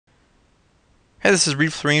Hey, this is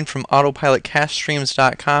Floren from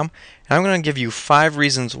autopilotcashstreams.com, and I'm going to give you 5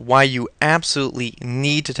 reasons why you absolutely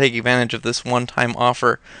need to take advantage of this one-time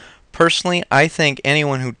offer. Personally, I think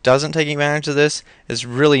anyone who doesn't take advantage of this is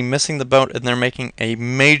really missing the boat, and they're making a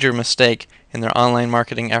major mistake in their online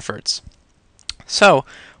marketing efforts. So,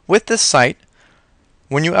 with this site,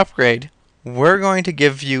 when you upgrade, we're going to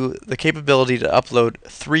give you the capability to upload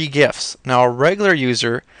 3 gifts. Now, a regular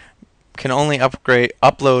user can only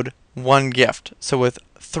upload 1 gift. So with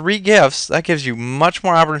 3 gifts, that gives you much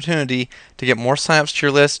more opportunity to get more signups to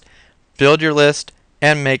your list, build your list,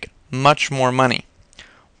 and make much more money.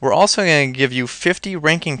 We're also going to give you 50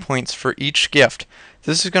 ranking points for each gift.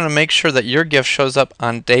 This is going to make sure that your gift shows up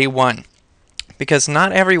on day 1, because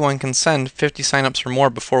not everyone can send 50 signups or more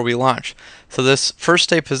before we launch. So this first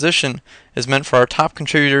day position is meant for our top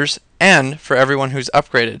contributors and for everyone who's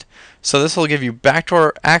upgraded. So this will give you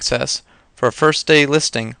backdoor access for a first day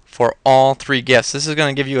listing for all 3 gifts. This is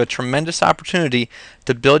going to give you a tremendous opportunity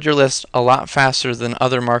to build your list a lot faster than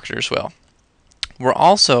other marketers will. We're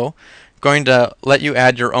also going to let you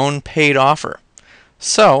add your own paid offer.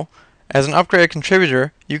 So, as an upgraded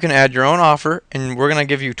contributor, you can add your own offer, and we're going to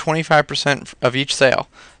give you 25% of each sale.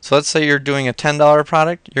 So let's say you're doing a $10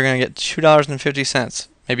 product, you're going to get $2.50.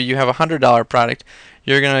 Maybe you have a $100 product,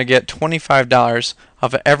 you're going to get $25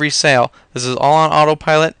 off of every sale. This is all on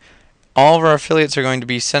autopilot. All of our affiliates are going to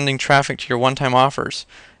be sending traffic to your one-time offers.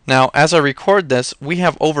 Now, as I record this, we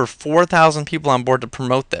have over 4,000 people on board to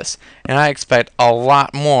promote this, and I expect a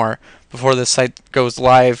lot more before this site goes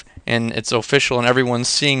live and it's official and everyone's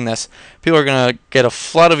seeing this. People are going to get a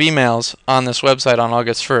flood of emails on this website on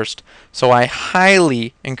August 1st. So I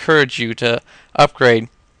highly encourage you to upgrade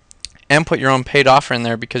and put your own paid offer in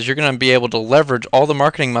there, because you're going to be able to leverage all the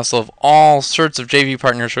marketing muscle of all sorts of JV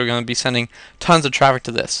partners who are going to be sending tons of traffic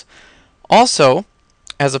to this. Also,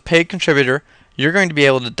 as a paid contributor, you're going to be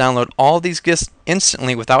able to download all these gifts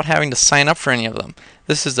instantly without having to sign up for any of them.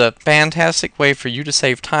 This is a fantastic way for you to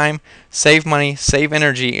save time, save money, save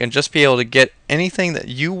energy, and just be able to get anything that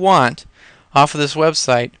you want off of this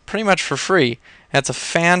website pretty much for free. That's a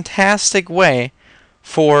fantastic way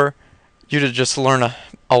for you to just learn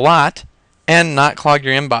a lot and not clog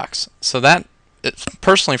your inbox. So that,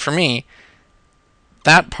 personally for me,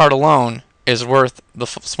 that part alone is worth the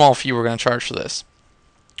small fee we're going to charge for this.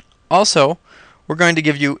 Also, we're going to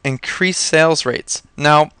give you increased sales rates.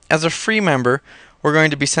 Now, as a free member, we're going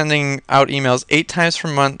to be sending out emails 8 times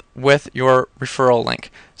per month with your referral link.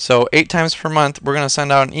 So 8 times per month, we're going to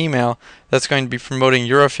send out an email that's going to be promoting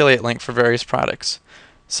your affiliate link for various products.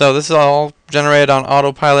 So this is all generated on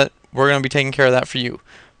autopilot. We're going to be taking care of that for you.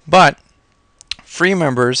 But free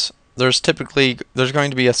members, there's going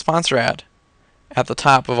to be a sponsor ad at the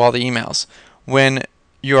top of all the emails. When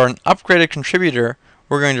you're an upgraded contributor,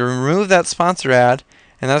 we're going to remove that sponsor ad,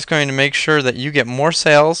 and that's going to make sure that you get more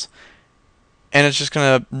sales, and it's just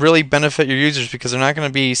going to really benefit your users, because they're not going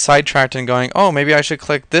to be sidetracked and going, oh, maybe I should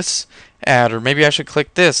click this ad, or maybe I should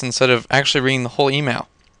click this, instead of actually reading the whole email.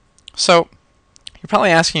 So you're probably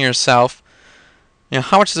asking yourself,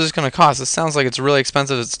 how much is this going to cost? It sounds like it's really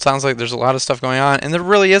expensive. It sounds like there's a lot of stuff going on, and there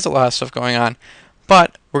really is a lot of stuff going on.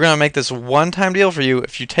 But we're going to make this one-time deal for you.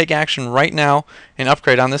 If you take action right now and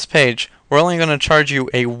upgrade on this page, we're only going to charge you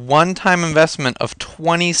a one-time investment of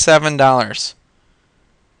 $27.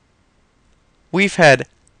 We've had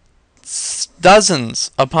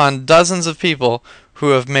dozens upon dozens of people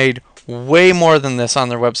who have made way more than this on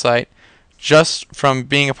their website just from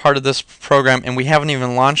being a part of this program, and we haven't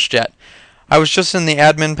even launched yet. I was just in the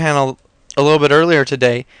admin panel a little bit earlier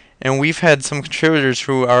today, and we've had some contributors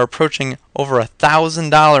who are approaching over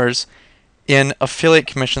 $1,000 in affiliate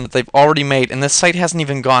commission that they've already made, and this site hasn't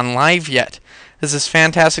even gone live yet. This is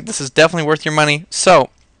fantastic. This is definitely worth your money.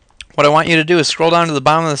 So what I want you to do is scroll down to the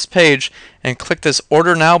bottom of this page and click this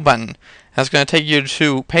Order Now button. That's going to take you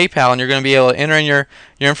to PayPal, and you're going to be able to enter in your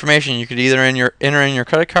information. You could either enter in your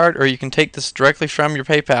credit card, or you can take this directly from your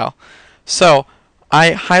PayPal. So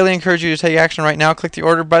I highly encourage you to take action right now. Click the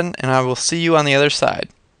order button, and I will see you on the other side.